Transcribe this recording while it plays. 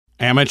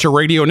Amateur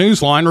Radio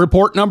Newsline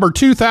report number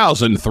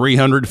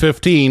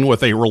 2315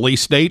 with a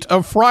release date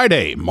of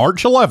Friday,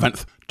 March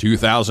 11th,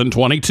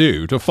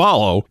 2022 to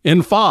follow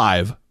in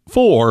 5,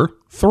 4,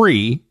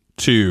 3,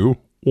 2,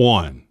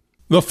 1.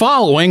 The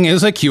following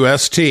is a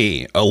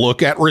QST, a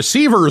look at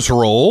receivers'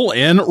 role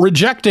in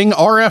rejecting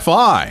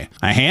RFI.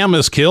 A ham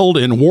is killed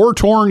in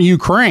war-torn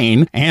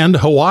Ukraine, and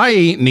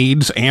Hawaii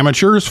needs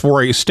amateurs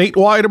for a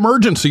statewide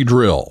emergency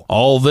drill.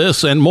 All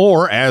this and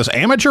more as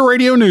Amateur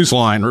Radio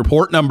Newsline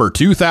report number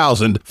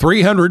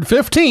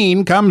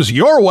 2315 comes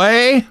your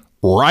way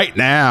right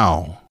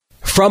now.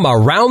 From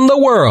around the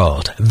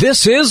world,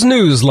 this is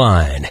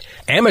Newsline,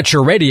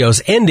 Amateur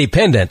Radio's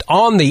independent,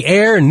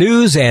 on-the-air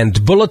news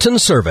and bulletin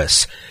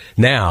service.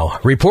 Now,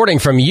 reporting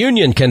from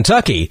Union,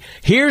 Kentucky,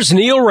 here's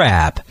Neil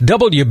Rapp,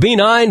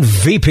 WB9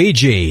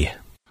 VPG.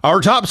 Our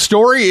top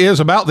story is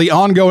about the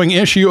ongoing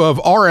issue of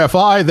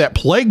RFI that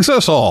plagues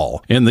us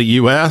all. In the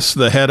U.S.,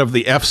 the head of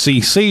the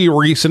FCC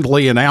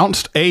recently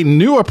announced a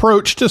new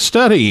approach to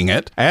studying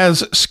it,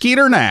 as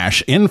Skeeter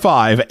Nash,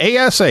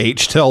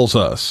 N5ASH, tells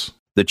us.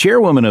 The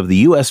chairwoman of the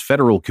U.S.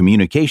 Federal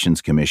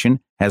Communications Commission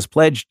has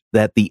pledged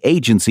that the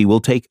agency will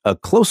take a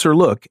closer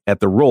look at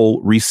the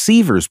role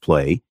receivers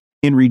play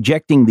in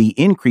rejecting the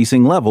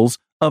increasing levels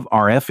of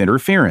RF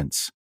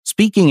interference.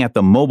 Speaking at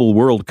the Mobile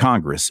World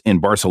Congress in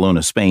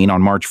Barcelona, Spain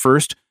on March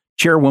 1st,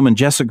 Chairwoman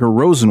Jessica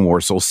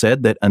Rosenworcel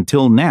said that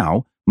until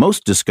now,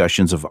 most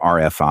discussions of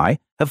RFI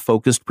have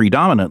focused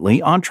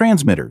predominantly on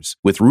transmitters,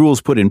 with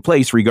rules put in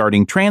place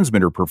regarding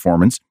transmitter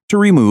performance to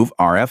remove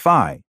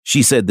RFI.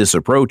 She said this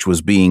approach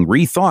was being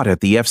rethought at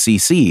the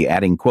FCC,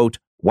 adding, quote,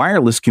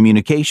 "Wireless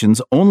communications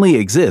only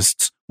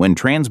exists when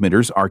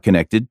transmitters are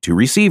connected to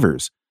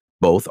receivers.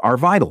 Both are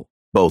vital.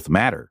 Both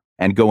matter.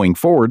 And going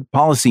forward,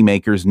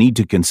 policymakers need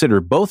to consider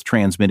both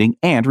transmitting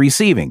and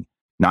receiving,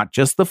 not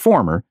just the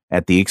former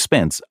at the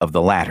expense of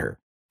the latter."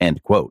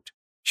 End quote.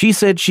 She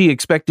said she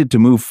expected to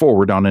move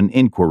forward on an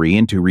inquiry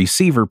into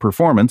receiver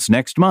performance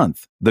next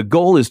month. The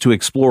goal is to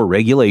explore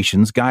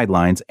regulations,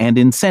 guidelines, and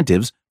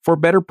incentives for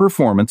better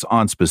performance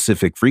on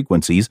specific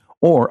frequencies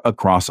or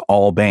across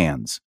all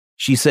bands.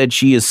 She said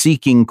she is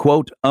seeking,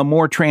 quote, "a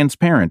more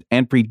transparent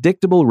and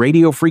predictable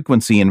radio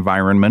frequency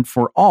environment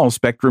for all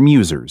spectrum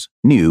users,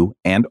 new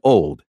and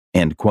old,"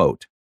 end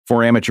quote.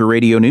 For Amateur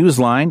Radio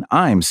Newsline,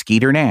 I'm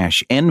Skeeter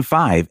Nash,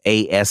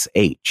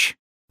 N5ASH.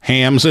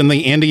 Hams in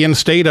the Indian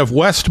state of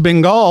West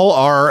Bengal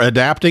are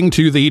adapting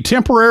to the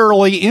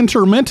temporarily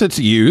intermittent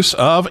use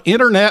of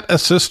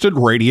internet-assisted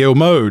radio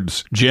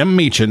modes. Jim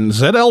Meechan,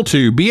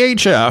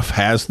 ZL2BHF,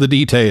 has the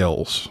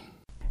details.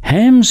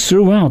 Hams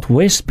throughout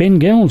West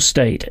Bengal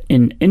state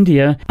in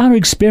India are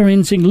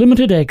experiencing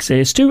limited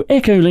access to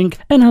Echolink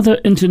and other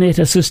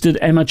internet-assisted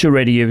amateur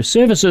radio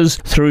services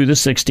through the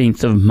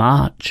 16th of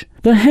March.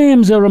 The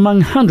hams are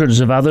among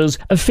hundreds of others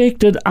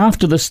affected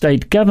after the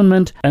state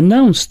government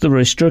announced the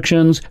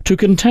restrictions to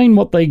contain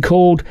what they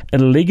called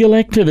illegal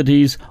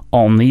activities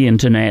on the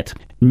internet.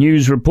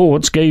 News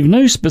reports gave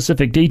no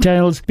specific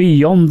details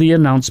beyond the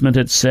announcement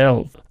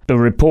itself. A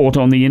report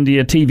on the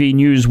India TV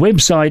News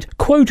website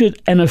quoted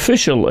an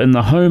official in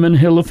the Home and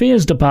Hill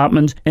Affairs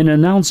Department in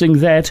announcing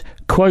that,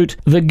 quote,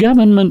 "the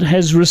government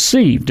has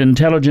received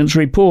intelligence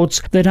reports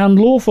that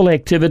unlawful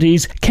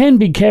activities can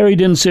be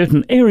carried in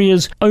certain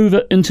areas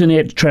over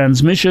internet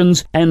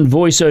transmissions and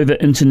voice over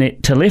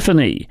internet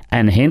telephony,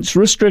 and hence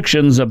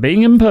restrictions are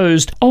being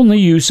imposed on the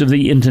use of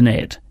the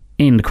internet,"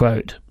 end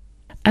quote.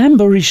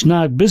 Ambarish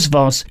Nag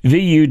Biswas,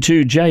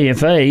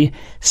 VU2JFA,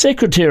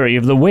 secretary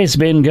of the West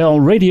Bengal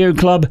Radio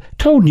Club,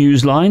 told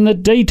Newsline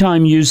that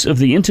daytime use of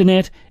the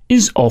internet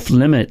is off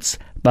limits,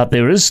 but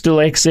there is still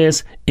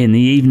access in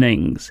the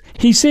evenings.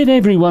 He said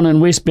everyone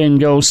in West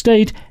Bengal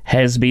state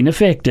has been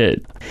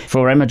affected.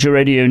 For Amateur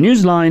Radio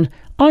Newsline,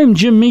 I'm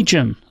Jim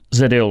Meechan,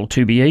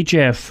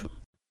 ZL2BHF.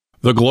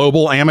 The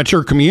global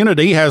amateur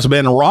community has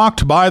been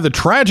rocked by the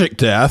tragic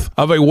death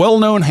of a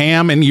well-known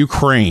ham in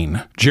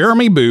Ukraine.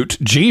 Jeremy Boot,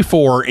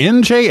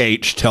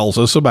 G4NJH, tells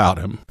us about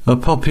him. A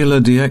popular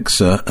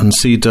DXer and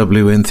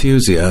CW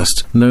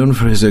enthusiast, known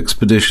for his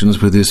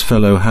expeditions with his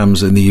fellow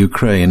hams in the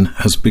Ukraine,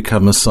 has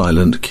become a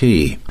silent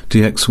key.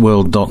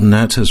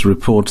 DXWorld.net has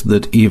reported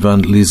that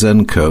Ivan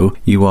Lysenko,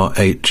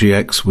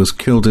 UR8GX, was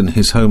killed in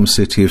his home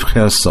city of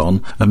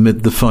Kherson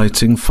amid the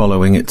fighting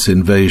following its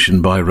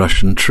invasion by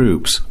Russian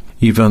troops.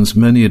 Ivan's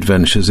many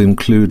adventures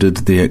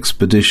included the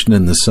expedition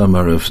in the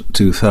summer of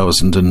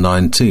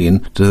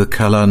 2019 to the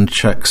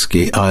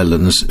Kalanchaksky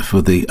Islands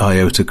for the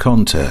IOTA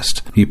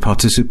contest. He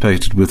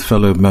participated with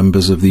fellow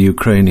members of the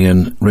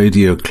Ukrainian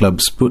radio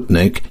club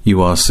Sputnik,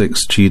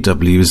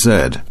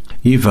 UR6GWZ.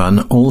 Ivan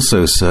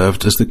also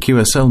served as the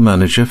QSL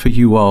manager for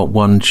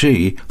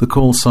UR1G, the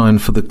call sign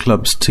for the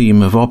club's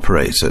team of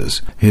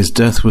operators. His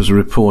death was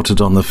reported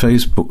on the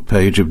Facebook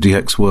page of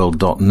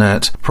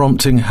DXWorld.net,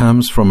 prompting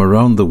hams from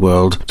around the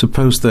world to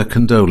post their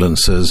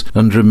condolences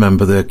and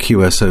remember their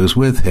QSOs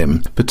with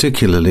him,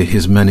 particularly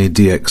his many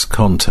DX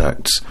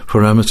contacts.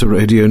 For Amateur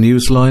Radio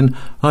Newsline,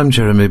 I'm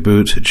Jeremy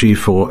Boot,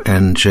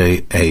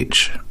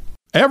 G4NJH.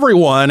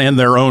 Everyone in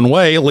their own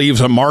way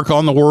leaves a mark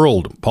on the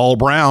world. Paul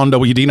Brown,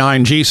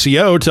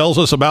 WD9GCO, tells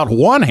us about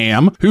one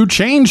ham who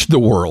changed the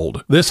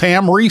world. This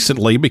ham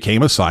recently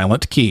became a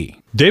silent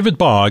key. David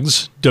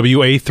Boggs,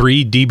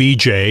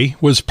 WA3DBJ,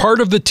 was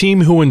part of the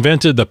team who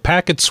invented the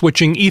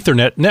packet-switching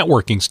Ethernet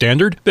networking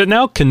standard that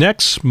now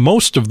connects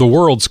most of the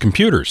world's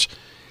computers.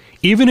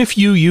 Even if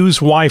you use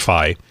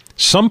Wi-Fi,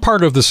 some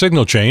part of the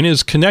signal chain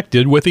is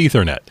connected with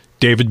Ethernet.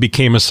 David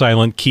became a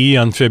silent key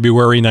on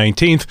February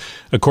 19th,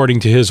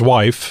 according to his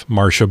wife,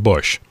 Marcia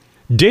Bush.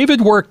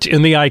 David worked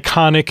in the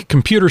iconic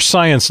Computer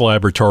Science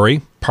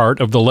Laboratory,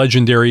 part of the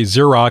legendary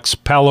Xerox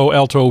Palo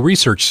Alto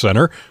Research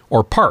Center,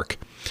 or PARC.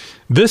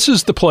 This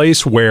is the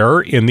place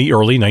where, in the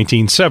early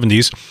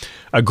 1970s,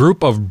 a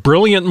group of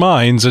brilliant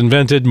minds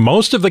invented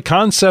most of the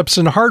concepts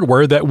and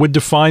hardware that would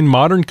define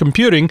modern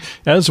computing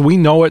as we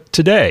know it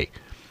today.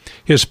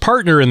 His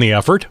partner in the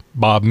effort,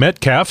 Bob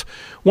Metcalf,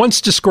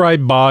 once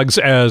described Boggs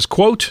as,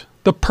 quote,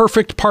 the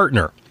perfect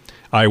partner.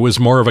 I was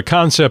more of a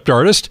concept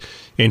artist,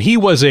 and he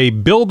was a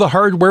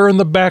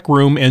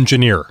build-the-hardware-in-the-backroom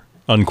engineer,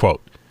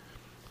 unquote.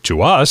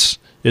 To us,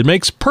 it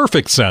makes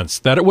perfect sense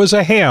that it was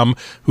a ham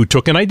who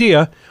took an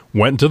idea,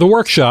 went to the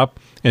workshop,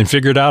 and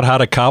figured out how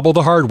to cobble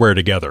the hardware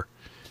together.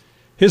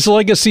 His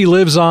legacy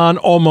lives on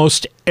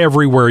almost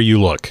everywhere you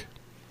look.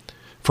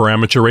 For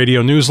Amateur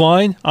Radio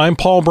Newsline, I'm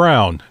Paul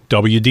Brown,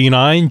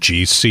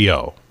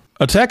 WD9GCO.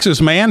 A Texas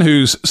man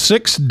whose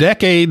 6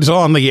 decades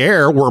on the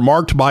air were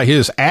marked by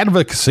his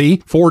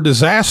advocacy for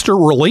disaster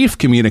relief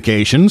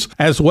communications,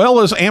 as well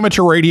as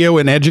amateur radio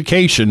and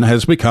education,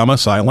 has become a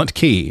silent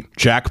key.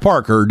 Jack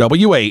Parker,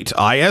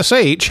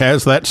 W8ISH,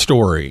 has that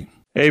story.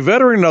 A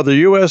veteran of the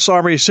U.S.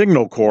 Army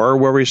Signal Corps,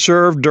 where he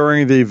served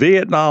during the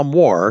Vietnam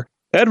War,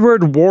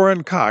 Edward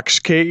Warren Cox,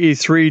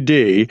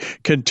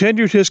 KE3D,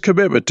 continued his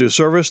commitment to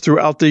service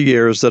throughout the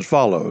years that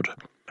followed.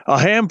 A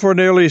ham for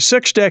nearly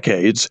 6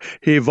 decades,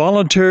 he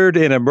volunteered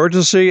in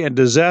emergency and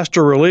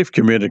disaster relief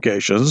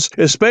communications,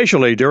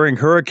 especially during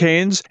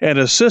hurricanes, and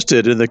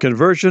assisted in the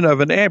conversion of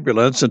an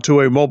ambulance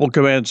into a mobile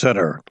command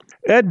center.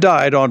 Ed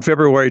died on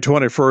February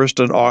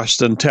 21st in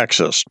Austin,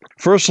 Texas.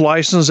 First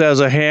licensed as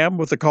a ham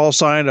with the call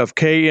sign of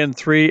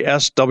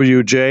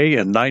KN3SWJ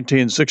in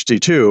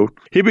 1962,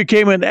 he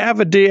became an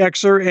avid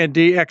DXer and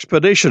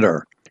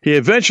DXpeditioner. He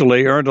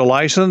eventually earned a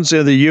license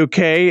in the UK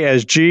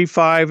as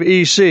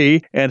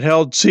G5EC and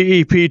held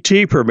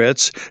CEPT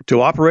permits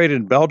to operate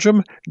in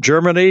Belgium,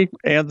 Germany,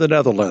 and the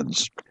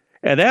Netherlands.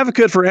 An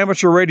advocate for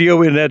amateur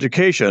radio in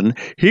education,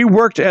 he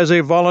worked as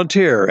a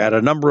volunteer at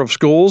a number of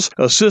schools,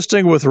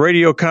 assisting with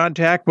radio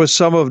contact with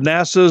some of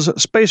NASA's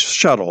space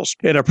shuttles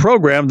in a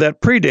program that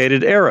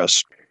predated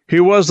ARIS. He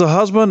was the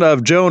husband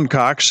of Joan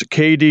Cox,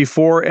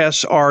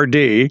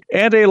 KD4SRD,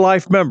 and a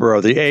life member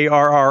of the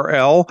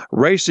ARRL,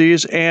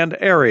 RACES, and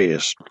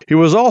ARIES. He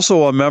was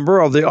also a member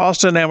of the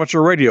Austin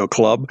Amateur Radio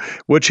Club,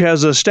 which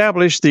has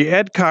established the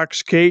Ed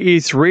Cox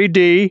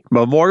KE3D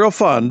Memorial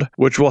Fund,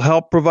 which will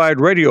help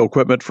provide radio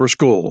equipment for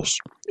schools.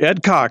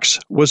 Ed Cox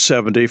was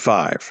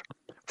 75.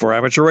 For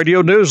Amateur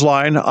Radio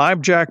Newsline,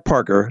 I'm Jack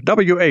Parker,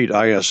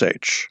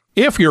 W8ISH.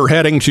 If you're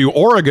heading to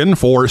Oregon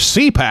for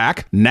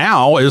CPAC,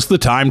 now is the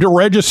time to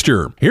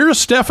register. Here's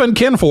Stephen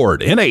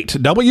Kinford,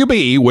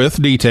 N8WB,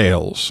 with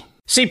details.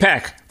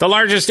 CPAC, the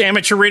largest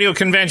amateur radio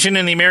convention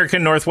in the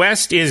American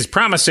Northwest, is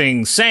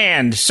promising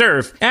sand,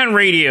 surf, and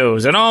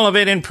radios, and all of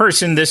it in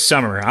person this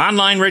summer.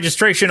 Online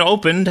registration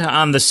opened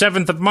on the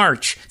 7th of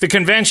March. The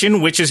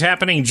convention, which is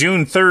happening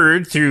June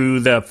 3rd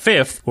through the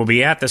 5th, will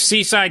be at the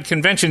Seaside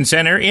Convention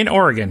Center in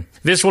Oregon.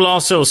 This will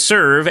also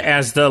serve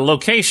as the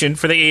location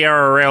for the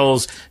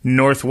ARRL's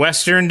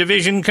Northwestern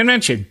Division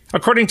Convention.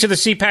 According to the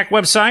CPAC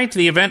website,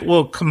 the event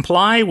will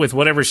comply with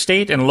whatever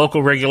state and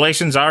local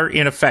regulations are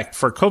in effect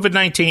for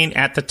COVID-19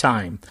 at the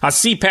time. A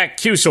CPAC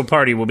QSO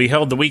party will be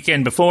held the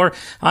weekend before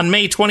on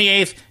May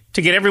 28th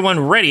to get everyone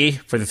ready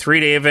for the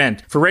 3-day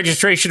event. For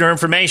registration or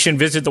information,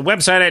 visit the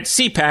website at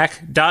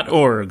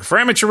cpac.org. For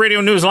Amateur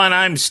Radio Newsline,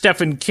 I'm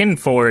Stephen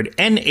Kinford,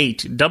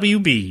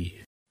 N8WB.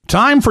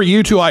 Time for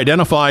you to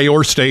identify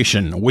your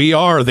station. We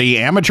are the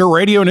Amateur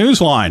Radio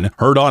Newsline,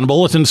 heard on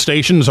bulletin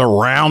stations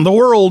around the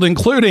world,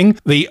 including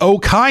the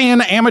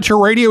Okayan Amateur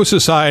Radio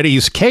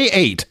Society's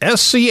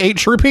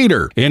K8SCH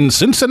repeater in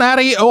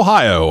Cincinnati,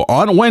 Ohio,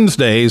 on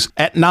Wednesdays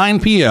at 9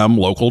 p.m.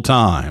 local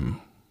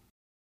time.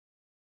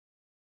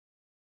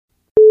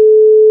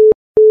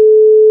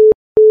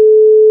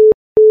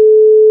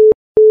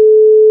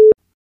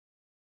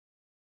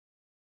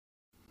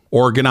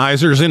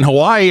 Organizers in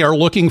Hawaii are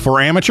looking for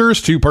amateurs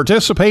to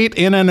participate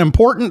in an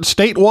important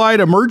statewide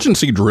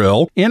emergency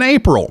drill in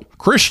April.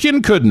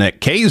 Christian Kudnick,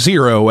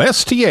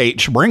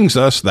 K0STH, brings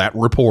us that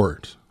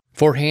report.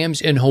 For hams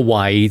in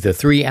Hawaii, the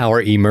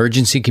 3-hour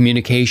emergency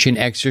communication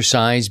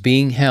exercise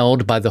being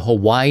held by the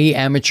Hawaii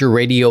Amateur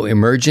Radio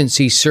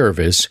Emergency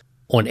Service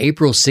on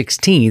April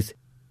 16th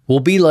will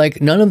be like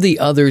none of the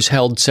others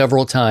held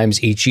several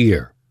times each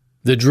year.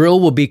 The drill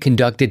will be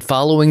conducted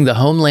following the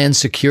Homeland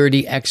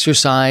Security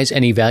Exercise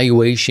and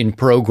Evaluation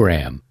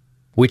Program,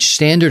 which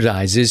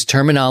standardizes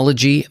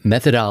terminology,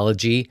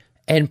 methodology,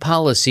 and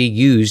policy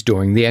used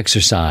during the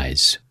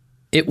exercise.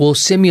 It will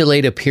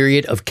simulate a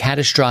period of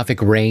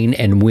catastrophic rain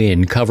and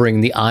wind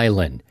covering the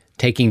island,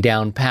 taking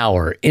down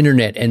power,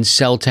 internet, and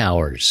cell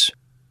towers.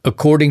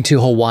 According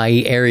to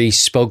Hawaii Aries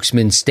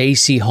spokesman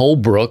Stacy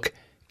Holbrook,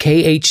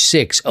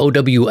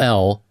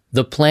 KH6OWL,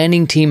 the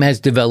planning team has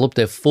developed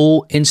a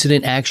full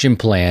incident action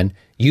plan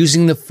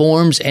using the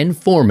forms and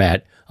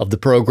format of the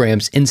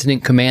program's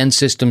incident command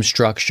system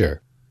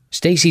structure.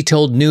 Stacy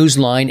told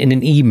Newsline in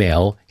an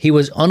email he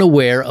was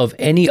unaware of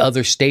any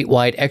other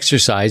statewide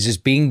exercises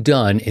being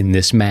done in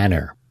this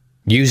manner.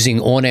 Using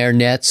on-air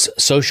nets,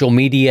 social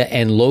media,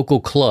 and local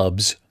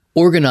clubs,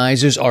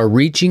 organizers are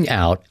reaching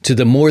out to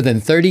the more than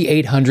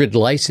 3,800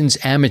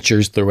 licensed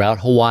amateurs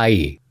throughout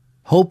Hawaii,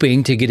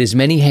 hoping to get as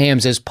many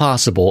hams as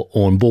possible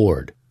on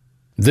board.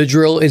 The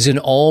drill is an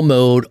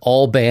all-mode,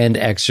 all-band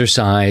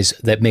exercise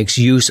that makes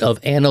use of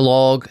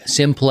analog,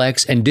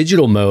 simplex, and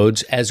digital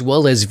modes as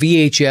well as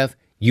VHF,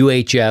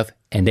 UHF,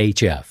 and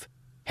HF.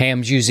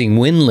 Hams using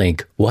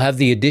WinLink will have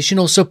the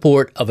additional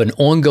support of an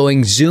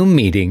ongoing Zoom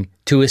meeting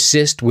to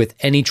assist with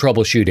any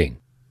troubleshooting.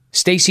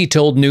 Stacy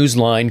told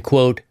Newsline,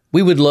 quote,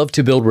 "We would love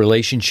to build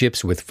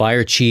relationships with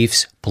fire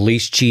chiefs,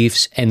 police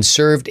chiefs, and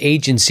served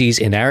agencies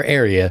in our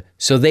area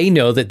so they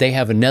know that they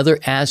have another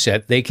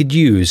asset they could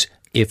use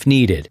if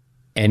needed."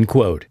 End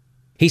quote.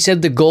 He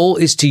said the goal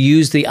is to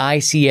use the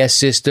ICS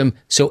system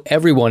so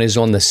everyone is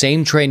on the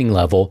same training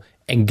level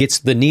and gets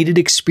the needed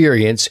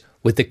experience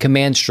with the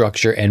command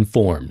structure and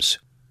forms.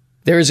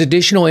 There is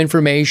additional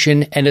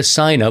information and a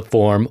sign-up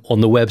form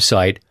on the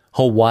website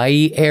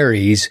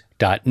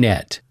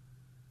hawaiiaries.net.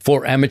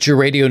 For Amateur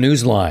Radio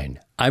Newsline,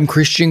 I'm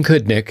Christian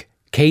Kudnick,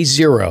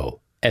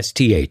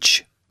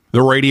 K0STH.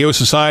 The Radio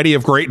Society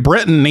of Great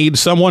Britain needs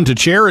someone to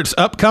chair its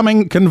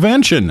upcoming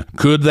convention.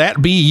 Could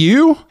that be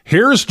you?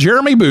 Here's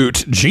Jeremy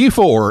Boot,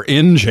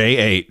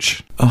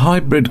 G4NJH. A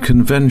hybrid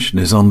convention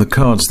is on the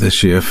cards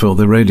this year for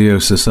the Radio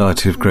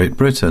Society of Great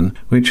Britain,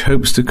 which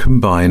hopes to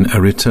combine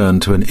a return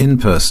to an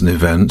in-person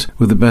event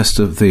with the best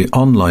of the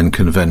online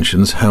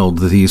conventions held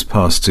these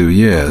past 2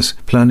 years.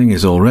 Planning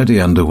is already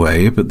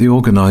underway, but the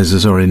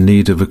organisers are in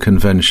need of a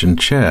convention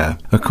chair.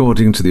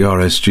 According to the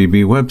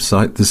RSGB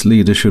website, this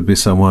leader should be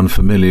someone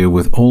familiar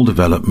with all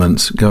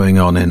developments going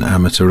on in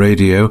amateur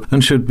radio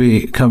and should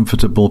be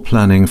comfortable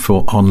planning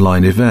for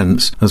online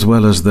events as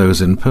well as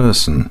those in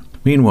person.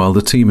 Meanwhile,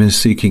 the team is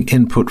seeking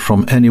input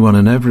from anyone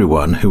and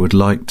everyone who would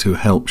like to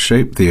help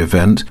shape the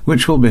event,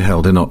 which will be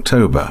held in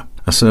October.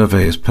 A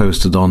survey is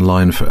posted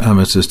online for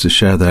amateurs to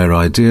share their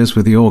ideas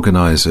with the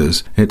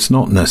organisers. It's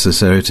not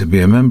necessary to be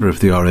a member of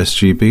the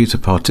RSGB to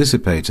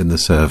participate in the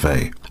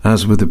survey.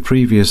 As with the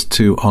previous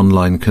 2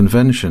 online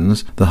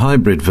conventions, the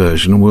hybrid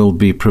version will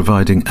be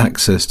providing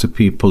access to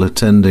people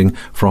attending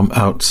from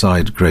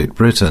outside Great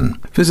Britain.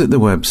 Visit the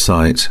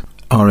website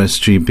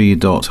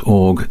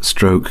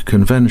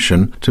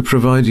rsgb.org/convention to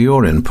provide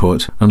your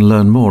input and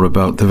learn more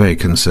about the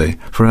vacancy.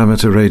 For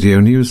Amateur Radio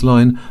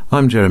Newsline,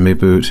 I'm Jeremy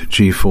Boot,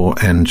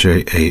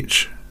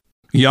 G4NJH.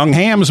 Young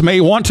hams may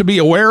want to be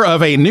aware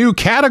of a new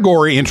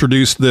category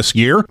introduced this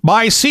year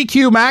by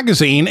CQ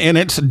Magazine in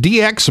its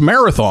DX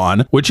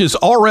Marathon, which is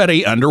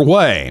already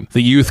underway.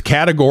 The youth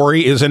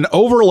category is an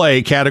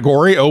overlay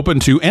category open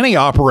to any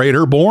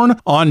operator born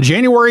on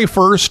January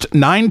 1st,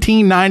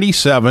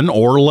 1997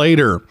 or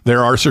later.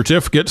 There are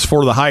certificates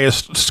for the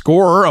highest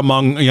scorer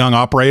among young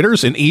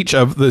operators in each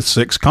of the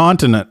 6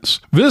 continents.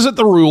 Visit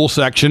the rules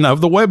section of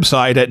the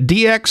website at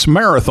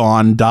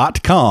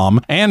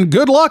dxmarathon.com, and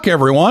good luck,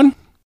 everyone!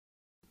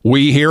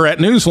 We here at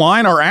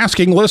Newsline are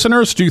asking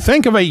listeners to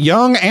think of a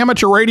young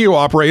amateur radio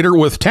operator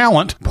with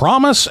talent,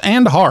 promise,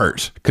 and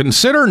heart.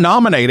 Consider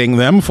nominating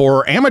them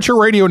for Amateur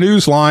Radio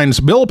Newsline's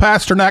Bill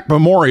Pasternak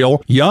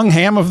Memorial Young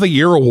Ham of the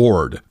Year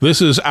Award.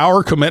 This is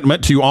our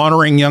commitment to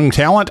honoring young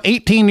talent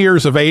 18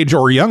 years of age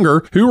or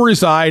younger who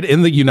reside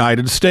in the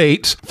United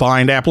States.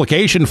 Find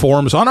application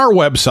forms on our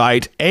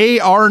website,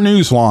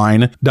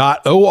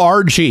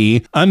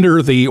 arnewsline.org,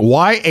 under the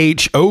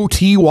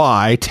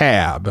YHOTY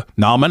tab.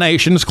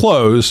 Nominations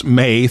close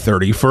May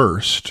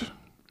 31st.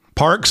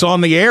 Parks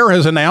on the Air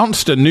has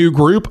announced a new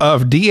group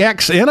of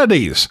DX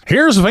entities.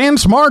 Here's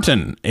Vance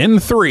Martin,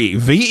 N3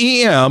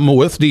 VEM,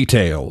 with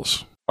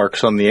details.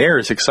 Parks on the Air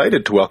is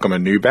excited to welcome a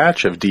new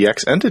batch of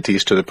DX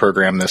entities to the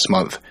program this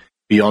month.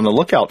 Be on the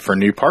lookout for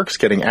new parks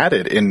getting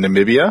added in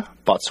Namibia,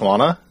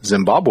 Botswana,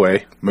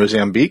 Zimbabwe,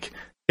 Mozambique,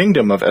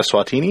 Kingdom of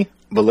Eswatini,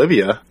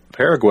 Bolivia,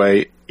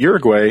 Paraguay,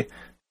 Uruguay,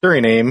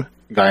 Suriname,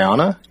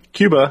 Guyana,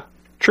 Cuba,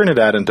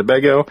 Trinidad and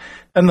Tobago,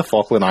 and the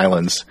Falkland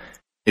Islands.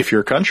 If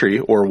your country,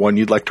 or one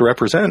you'd like to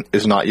represent,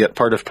 is not yet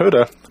part of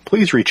POTA,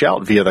 please reach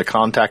out via the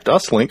Contact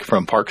Us link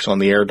from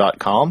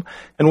parksontheair.com,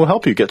 and we'll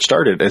help you get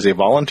started as a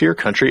volunteer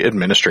country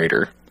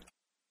administrator.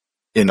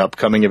 In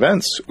upcoming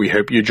events, we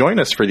hope you join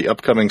us for the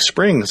upcoming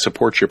Spring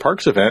Support Your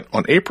Parks event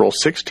on April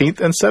 16th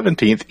and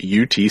 17th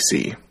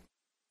UTC.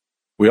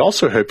 We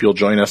also hope you'll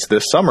join us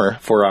this summer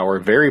for our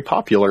very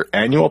popular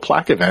annual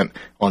plaque event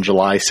on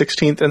July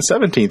 16th and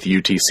 17th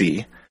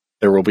UTC.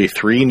 There will be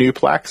 3 new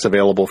plaques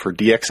available for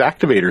DX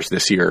activators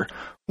this year,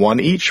 one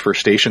each for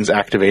stations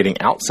activating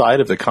outside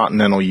of the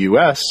continental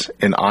U.S.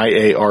 in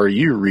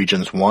IARU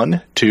Regions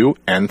 1, 2,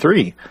 and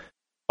 3.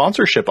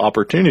 Sponsorship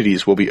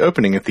opportunities will be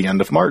opening at the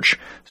end of March,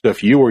 so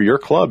if you or your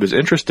club is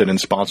interested in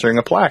sponsoring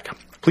a plaque,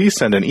 please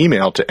send an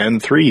email to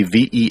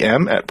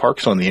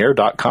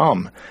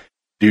n3vem@parksontheair.com.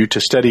 Due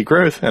to steady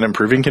growth and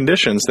improving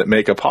conditions that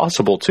make it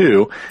possible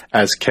to,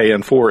 as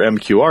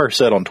KN4MQR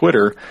said on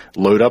Twitter,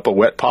 load up a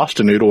wet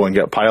pasta noodle and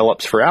get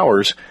pile-ups for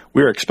hours,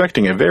 we are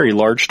expecting a very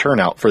large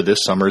turnout for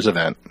this summer's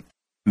event.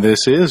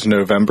 This is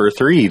November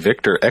 3,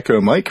 Victor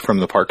Echo Mike from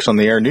the Parks on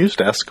the Air News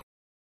Desk.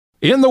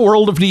 In the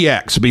world of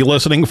DX, be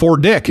listening for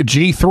Dick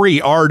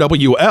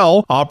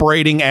G3RWL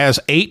operating as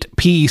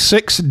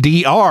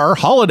 8P6DR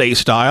holiday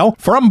style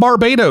from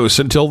Barbados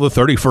until the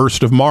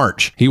 31st of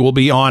March. He will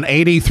be on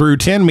 80 through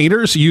 10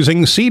 meters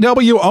using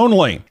CW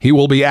only. He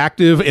will be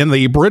active in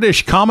the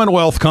British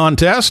Commonwealth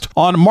contest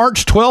on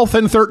March 12th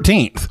and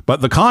 13th,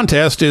 but the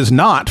contest is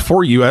not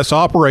for U.S.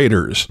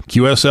 operators.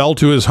 QSL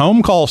to his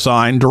home call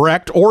sign,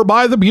 direct or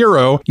by the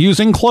Bureau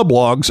using Club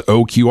Logs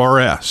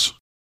OQRS.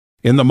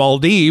 In the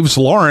Maldives,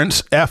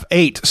 Lawrence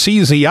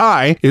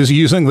F8CZI is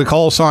using the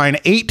call sign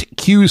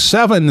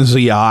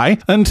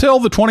 8Q7ZI until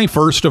the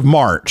 21st of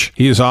March.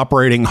 He is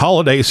operating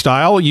holiday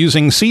style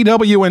using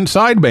CW and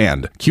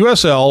sideband,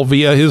 QSL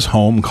via his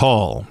home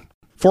call.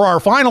 For our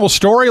final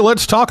story,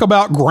 let's talk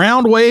about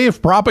ground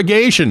wave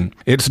propagation.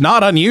 It's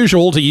not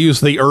unusual to use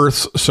the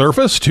Earth's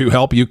surface to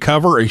help you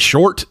cover a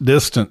short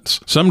distance.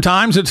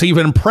 Sometimes it's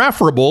even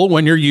preferable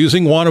when you're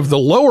using one of the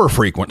lower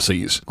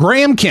frequencies.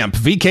 Graham Kemp,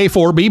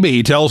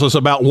 VK4BB, tells us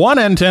about one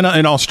antenna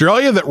in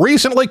Australia that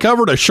recently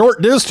covered a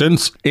short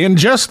distance in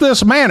just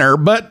this manner,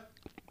 but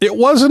it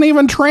wasn't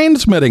even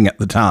transmitting at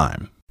the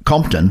time.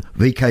 Compton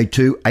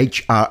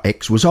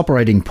VK2HRX was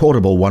operating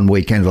portable one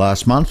weekend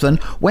last month and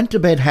went to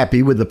bed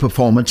happy with the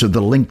performance of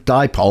the Link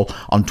dipole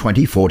on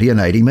 20, 40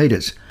 and 80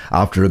 metres.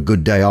 After a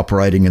good day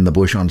operating in the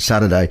bush on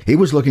Saturday, he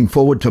was looking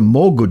forward to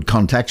more good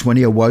contacts when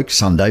he awoke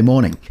Sunday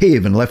morning. He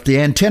even left the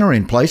antenna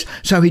in place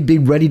so he'd be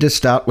ready to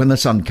start when the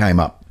sun came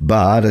up.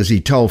 But, as he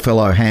told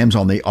fellow hams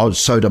on the Oz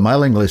Soda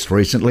mailing list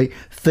recently,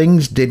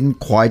 things didn't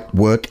quite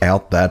work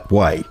out that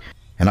way.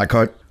 And I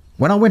quote,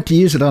 "When I went to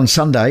use it on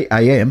Sunday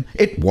AM,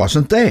 it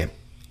wasn't there,"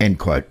 end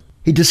quote.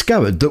 He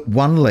discovered that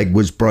one leg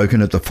was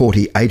broken at the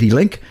 40-80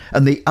 link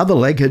and the other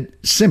leg had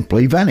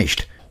simply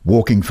vanished.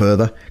 Walking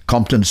further,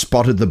 Compton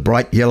spotted the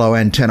bright yellow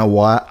antenna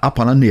wire up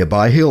on a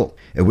nearby hill.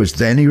 It was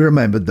then he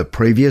remembered the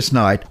previous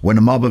night when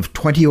a mob of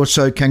 20 or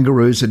so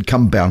kangaroos had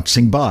come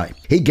bouncing by.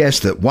 He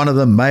guessed that one of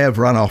them may have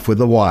run off with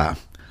the wire.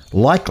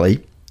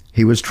 Likely,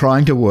 he was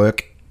trying to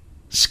work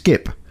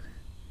skip.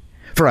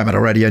 For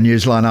Amateur Radio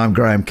Newsline, I'm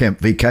Graham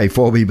Kemp,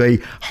 VK4BB,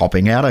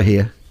 hopping out of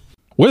here.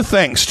 With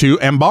thanks to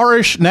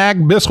Ambarish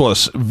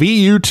Nagbiswas,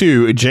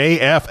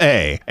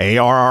 VU2JFA,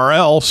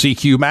 ARRL,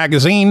 CQ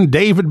Magazine,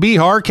 David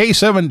Bihar,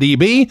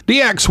 K7DB,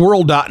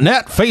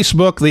 DXWorld.net,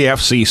 Facebook, the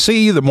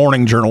FCC, The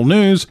Morning Journal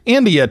News,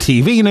 India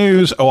TV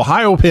News,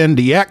 Ohio Pen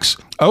DX,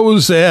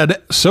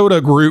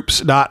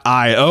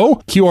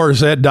 OZSodaGroups.io,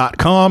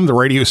 QRZ.com, the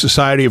Radio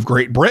Society of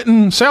Great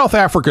Britain, South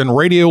African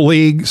Radio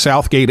League,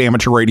 Southgate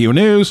Amateur Radio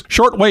News,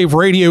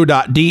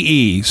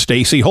 ShortwaveRadio.de,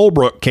 Stacey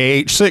Holbrook,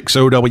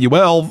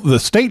 KH6OWL, The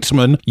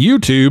Statesman,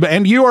 YouTube,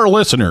 and you, our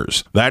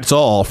listeners. That's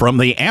all from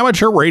the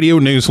Amateur Radio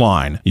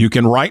Newsline. You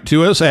can write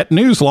to us at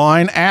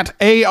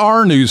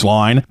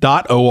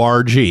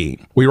newsline@arnewsline.org.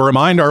 We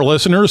remind our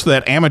listeners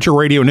that Amateur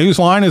Radio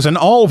Newsline is an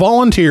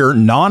all-volunteer,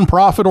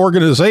 non-profit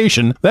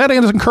organization that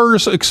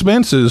incurs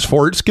expenses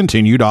for its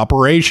continued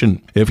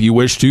operation. If you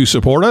wish to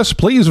support us,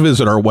 please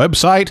visit our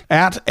website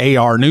at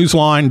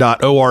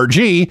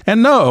arnewsline.org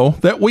and know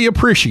that we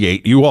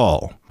appreciate you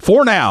all.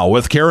 For now,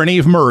 with Karen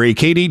Eve Murray,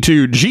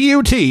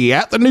 KD2GUT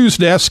at the news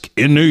desk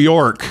in New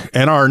York,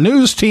 and our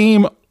news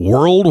team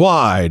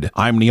worldwide,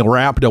 I'm Neil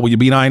Rapp,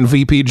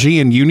 WB9VPG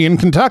in Union,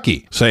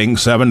 Kentucky, saying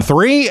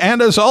 7-3, and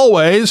as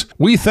always,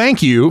 we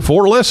thank you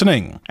for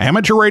listening.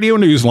 Amateur Radio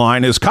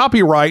Newsline is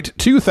copyright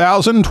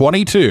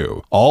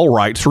 2022. All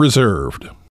rights reserved.